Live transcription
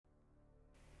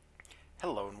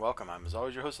Hello and welcome. I'm as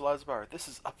always your host elizibar. This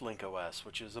is Uplink OS,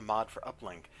 which is a mod for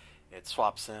Uplink. It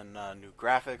swaps in new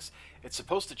graphics. It's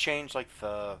supposed to change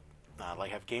have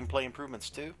gameplay improvements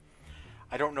too.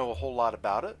 I don't know a whole lot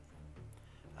about it.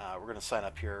 We're going to sign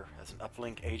up here as an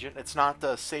Uplink agent. It's not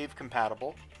save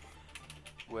compatible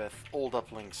with old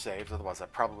Uplink saves. Otherwise, I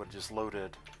probably would have just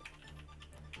loaded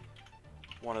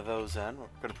one of those in. We're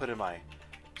going to put in my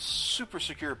super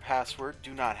secure password.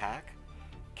 Do not hack.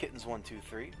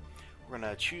 Kittens123. We're going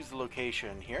to choose the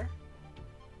location here.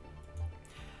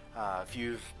 If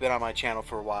you've been on my channel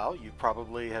for a while, you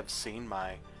probably have seen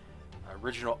my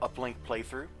original Uplink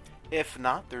playthrough. If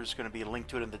not, there's going to be a link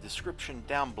to it in the description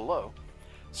down below.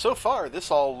 So far,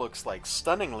 this all looks like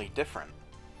stunningly different.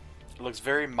 It looks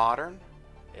very modern.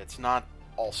 It's not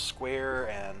all square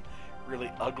and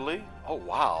really ugly. Oh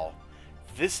wow,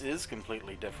 this is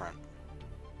completely different.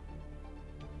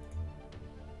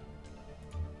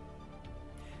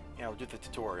 Yeah, we'll do the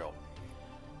tutorial.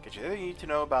 Get you everything you need to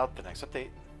know about the next update,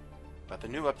 about the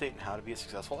new update, and how to be a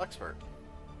successful expert.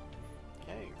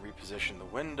 Okay, reposition the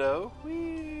window.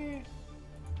 Whee!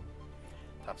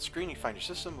 Top of the screen, you find your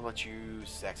system. Will let you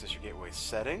access your gateway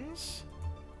settings.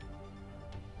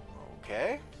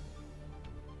 Okay.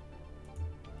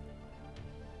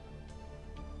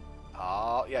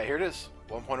 Yeah, here it is.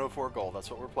 1.04 gold. That's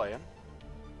what we're playing.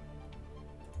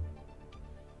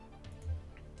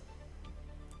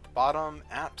 Bottom,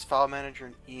 apps, file manager,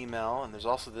 and email, and there's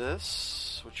also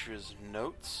this, which is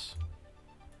notes.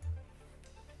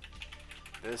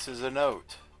 This is a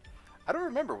note. I don't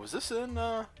remember, was this in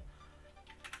the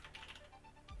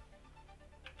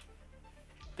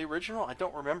original? I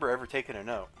don't remember ever taking a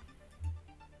note.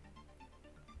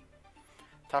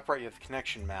 Top right, you have the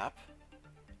connection map,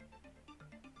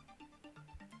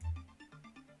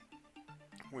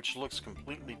 which looks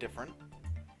completely different.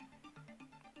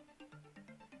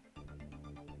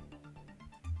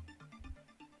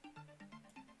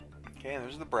 Okay, and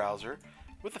there's the browser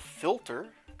with a filter.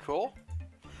 Cool.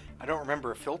 I don't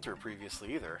remember a filter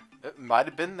previously either. It might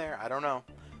have been there. I don't know.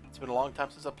 It's been a long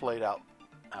time since I played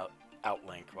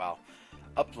Outlink. Wow.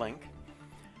 Uplink.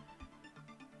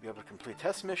 You have a complete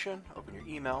test mission. Open your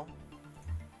email.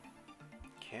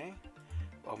 Okay.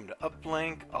 Welcome to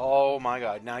Uplink. Oh my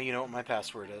god. Now you know what my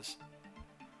password is.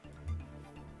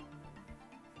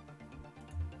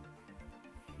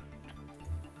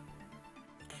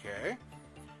 Okay.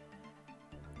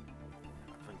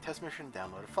 Test mission,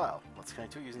 download a file. Let's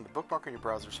connect to it using the bookmark on your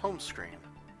browser's home screen.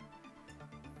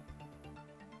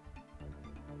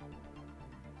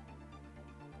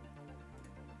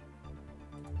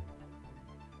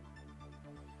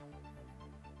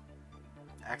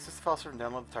 Access the file server and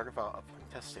download the target file,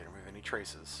 Uplink test data, remove any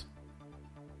traces.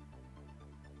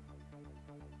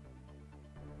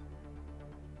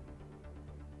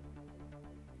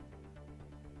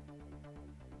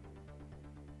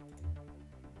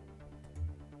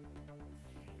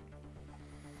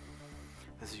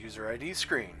 This is a user ID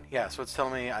screen. Yeah, so it's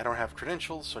telling me I don't have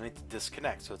credentials, so I need to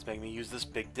disconnect. So it's making me use this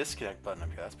big disconnect button up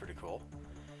here. That's pretty cool.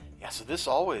 Yeah, so this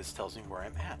always tells me where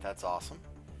I'm at. That's awesome.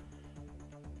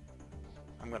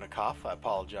 I'm going to cough. I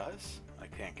apologize. I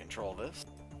can't control this.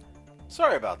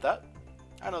 Sorry about that.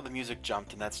 I know the music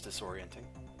jumped and that's disorienting.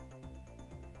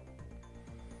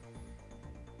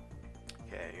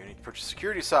 Okay, you need to purchase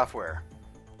security software.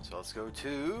 So let's go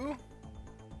to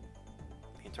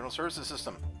the internal services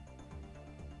system.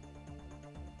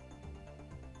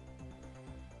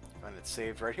 Find it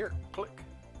saved right here. Click.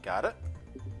 Got it.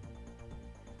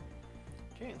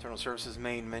 Okay, internal services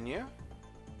main menu.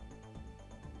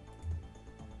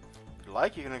 If you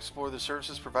like, you can explore the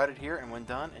services provided here, and when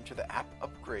done, enter the app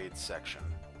upgrades section.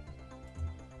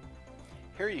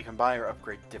 Here you can buy or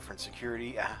upgrade different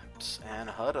security apps and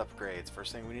HUD upgrades.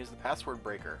 First thing we need is the password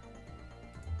breaker.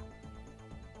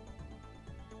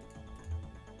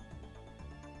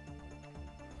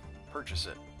 Purchase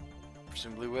it,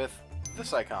 presumably with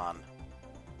this icon.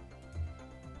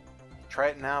 Try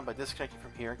it now by disconnecting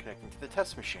from here and connecting to the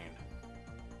test machine.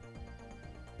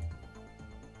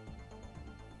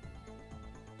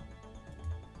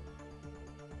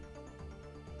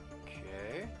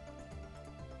 Okay.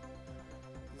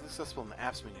 This is accessible in the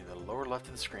apps menu, the lower left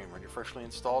of the screen. Run your freshly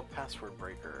installed password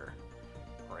breaker.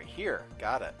 Right here.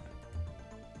 Got it.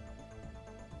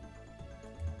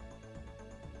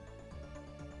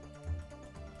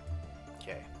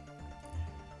 Okay.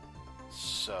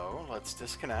 So, let's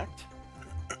disconnect.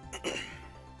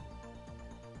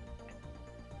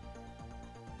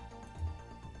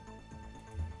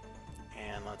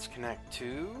 And let's connect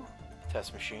to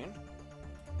test machine.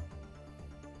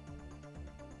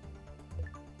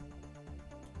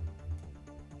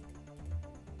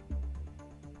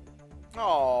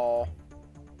 Oh.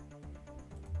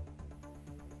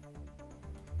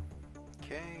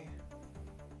 Okay.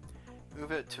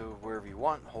 Move it to wherever you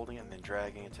want, holding it and then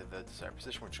dragging it to the desired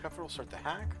position. Once you're comfortable, start the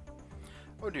hack.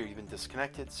 Oh dear, you've been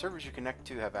disconnected. Servers you connect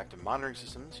to have active monitoring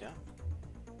systems, yeah.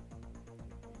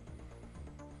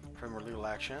 For more legal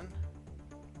action.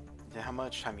 How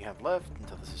much time you have left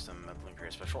until the system Uplink create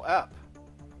a special app.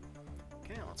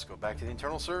 Okay, let's go back to the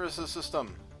internal services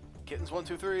system. Kittens 1,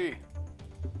 2, 3.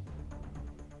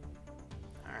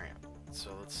 Alright,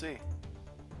 so let's see.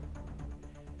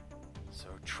 So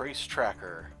trace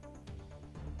tracker.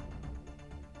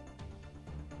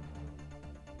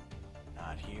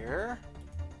 Not here.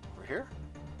 Over here.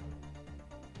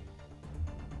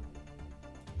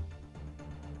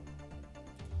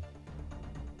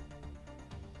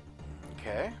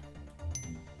 Okay.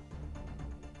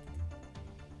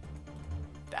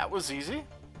 That was easy.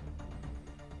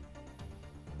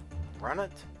 Run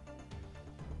it.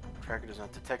 Tracker does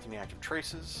not detect any active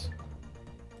traces.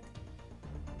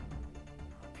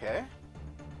 Okay.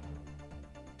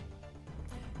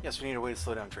 Yes, we need a way to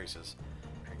slow down traces.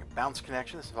 Trying a bounce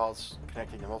connection. This involves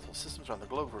connecting to multiple systems around the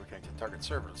globe where we connect to the target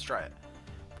server. Let's try it.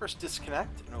 First,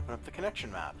 disconnect and open up the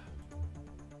connection map.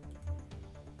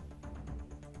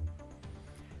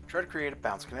 Try to create a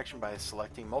bounce connection by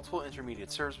selecting multiple intermediate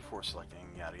servers before selecting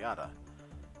yada yada.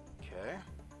 Okay.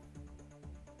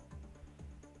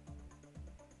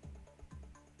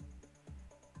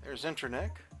 There's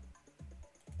Internick.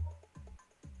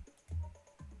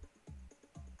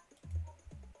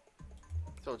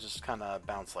 So it'll just kind of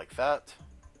bounce like that.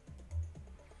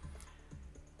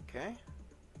 Okay.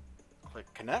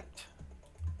 Click connect.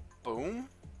 Boom.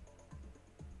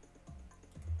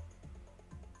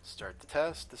 Start the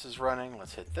test. This is running.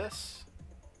 Let's hit this.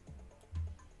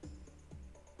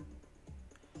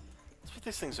 Let's put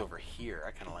these things over here.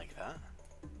 I kind of like that.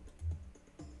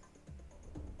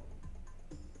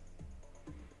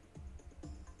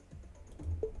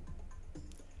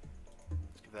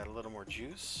 Let's give that a little more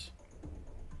juice.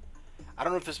 I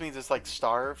don't know if this means it's like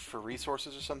starved for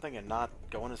resources or something and not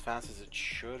going as fast as it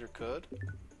should or could.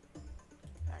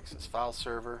 Access file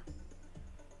server.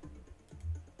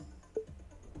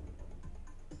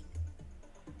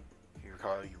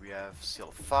 We have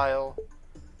sealed file,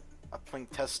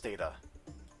 uplink test data.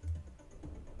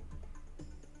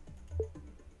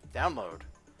 Download.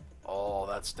 Oh,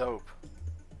 that's dope.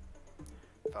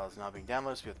 File is now being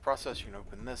downloaded to be able to process. You can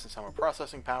open this and assign more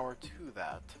processing power to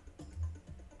that.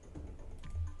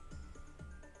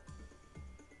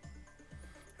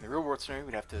 In the real world scenario,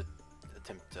 we'd have to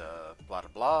attempt blah blah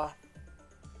blah.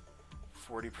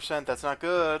 40%, that's not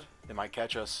good. They might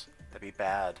catch us. That'd be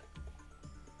bad.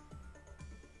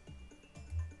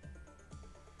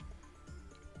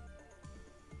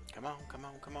 Come on, come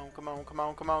on, come on, come on, come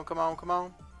on, come on, come on, come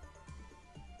on.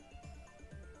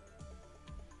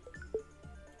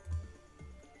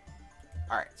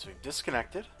 Alright, so we've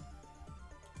disconnected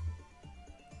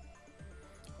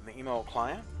from the email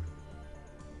client.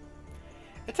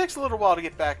 It takes a little while to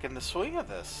get back in the swing of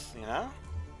this, you know?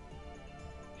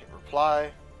 Hit reply.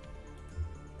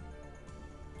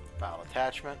 File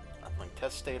attachment. Uplink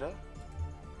test data.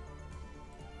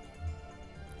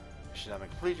 Should have been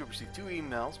completed. You'll receive 2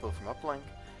 emails, both from Uplink.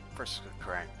 First,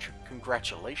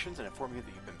 congratulations and inform you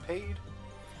that you've been paid.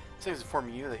 Second is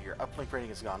informing you that your Uplink rating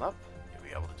has gone up. You'll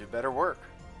be able to do better work.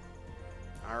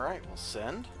 Alright, we'll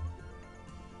send.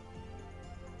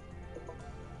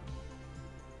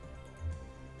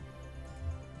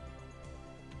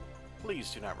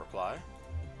 Please do not reply.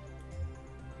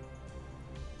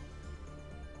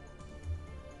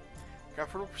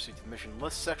 Comfortable, proceed to the mission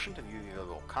list section to view the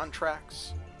available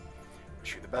contracts.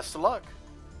 Wish you the best of luck.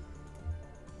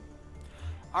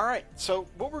 Alright, so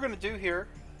what we're going to do here,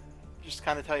 just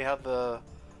kind of tell you how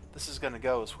this is going to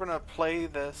go, is we're going to play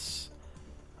this,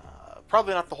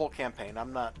 probably not the whole campaign.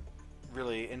 I'm not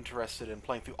really interested in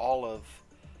playing through all of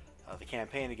the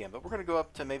campaign again, but we're going to go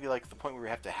up to maybe like the point where we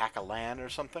have to hack a LAN or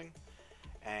something,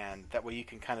 and that way you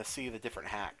can kind of see the different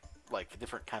the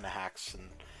different kind of hacks, and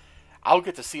I'll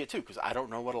get to see it too, because I don't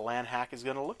know what a LAN hack is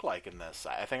going to look like in this.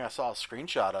 I think I saw a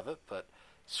screenshot of it, but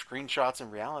screenshots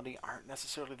and reality aren't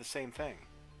necessarily the same thing.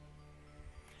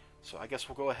 So I guess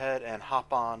we'll go ahead and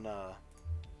hop on their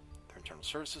internal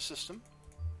services system.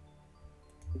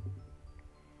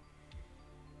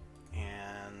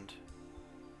 And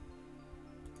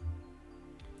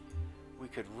we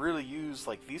could really use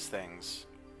like these things.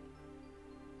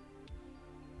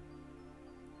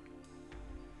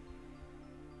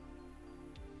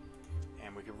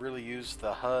 And we could really use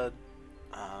the HUD,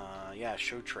 yeah,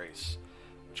 show trace,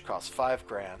 which costs $5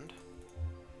 grand.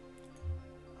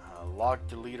 Log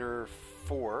deleter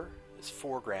 4 is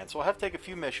 4 grand. So we'll have to take a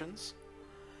few missions,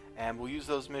 and we'll use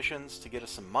those missions to get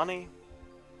us some money.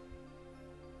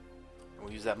 And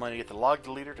we'll use that money to get the log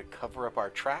deleter to cover up our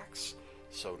tracks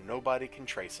so nobody can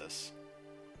trace us.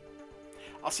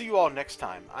 I'll see you all next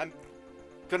time. I'm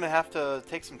going to have to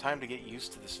take some time to get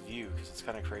used to this view because it's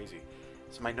kind of crazy.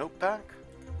 Is my note back?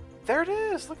 There it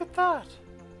is! Look at that!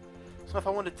 So if I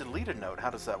want to delete a note, how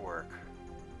does that work?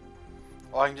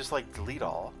 Oh, I can just like delete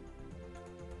all.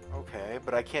 Okay,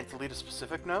 but I can't delete a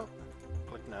specific note?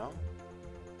 Click no.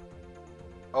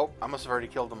 Oh, I must have already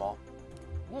killed them all.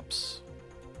 Whoops.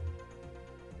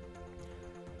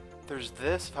 There's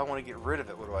this. If I want to get rid of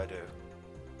it, what do I do?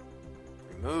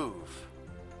 Remove.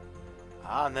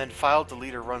 Ah, and then file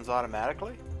deleter runs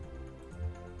automatically?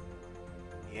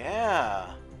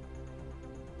 Yeah.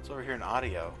 It's over here in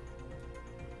audio.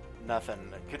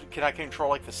 Nothing. Can I control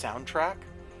like the soundtrack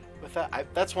with that?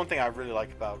 That's one thing I really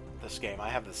like about this game. I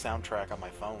have the soundtrack on my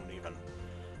phone even,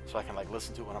 so I can like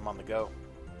listen to it when I'm on the go.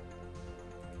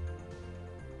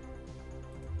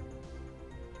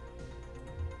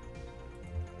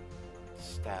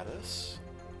 Status.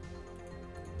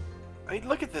 I mean,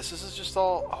 look at this. This is just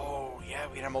all... Oh, yeah,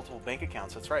 we can have multiple bank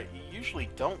accounts. That's right. You usually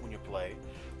don't when you play.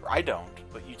 Or I don't,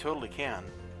 but you totally can.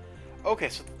 Okay,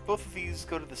 so both of these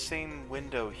go to the same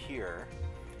window here.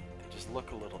 They just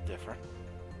look a little different.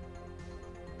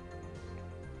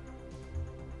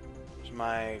 There's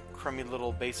my crummy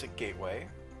little basic gateway.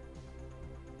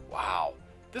 Wow.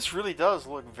 This really does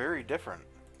look very different.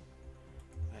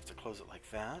 I have to close it like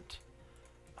that.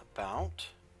 About.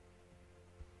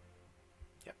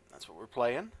 Yep, that's what we're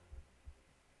playing.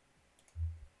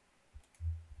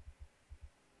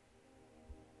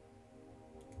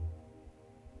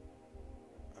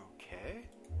 Okay.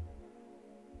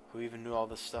 Who even knew all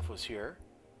this stuff was here?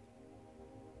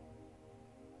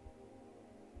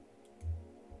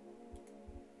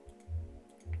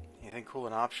 Anything cool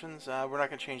in options? We're not going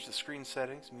to change the screen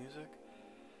settings, music.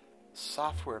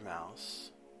 Software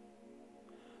mouse.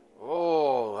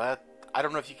 Oh, that... I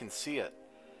don't know if you can see it.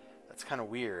 That's kind of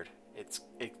weird.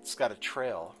 It's got a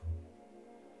trail.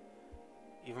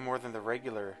 Even more than the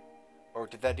regular... Or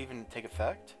did that even take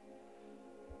effect?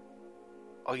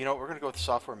 Oh, you know what? We're going to go with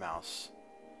software mouse.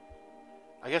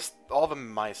 I guess all the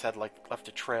mice had like left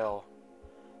a trail.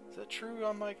 Is that true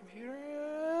on my computer?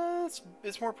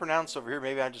 It's more pronounced over here.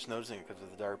 Maybe I'm just noticing it because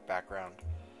of the dark background.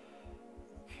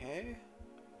 Okay.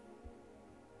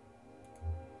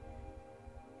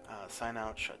 Sign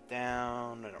out, shut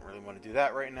down. I don't really want to do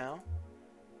that right now.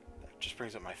 That just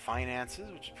brings up my finances,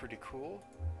 which is pretty cool.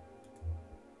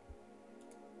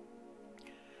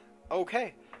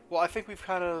 Okay. Well, I think we've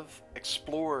kind of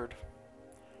explored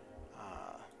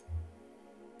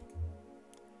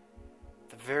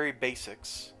the very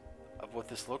basics of what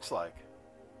this looks like.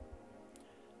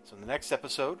 So in the next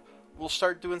episode, we'll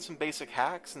start doing some basic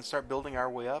hacks and start building our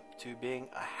way up to being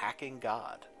a hacking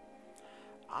god.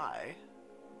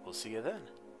 We'll see you then.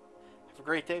 Have a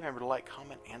great day. Remember to like,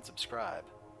 comment, and subscribe.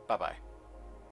 Bye-bye.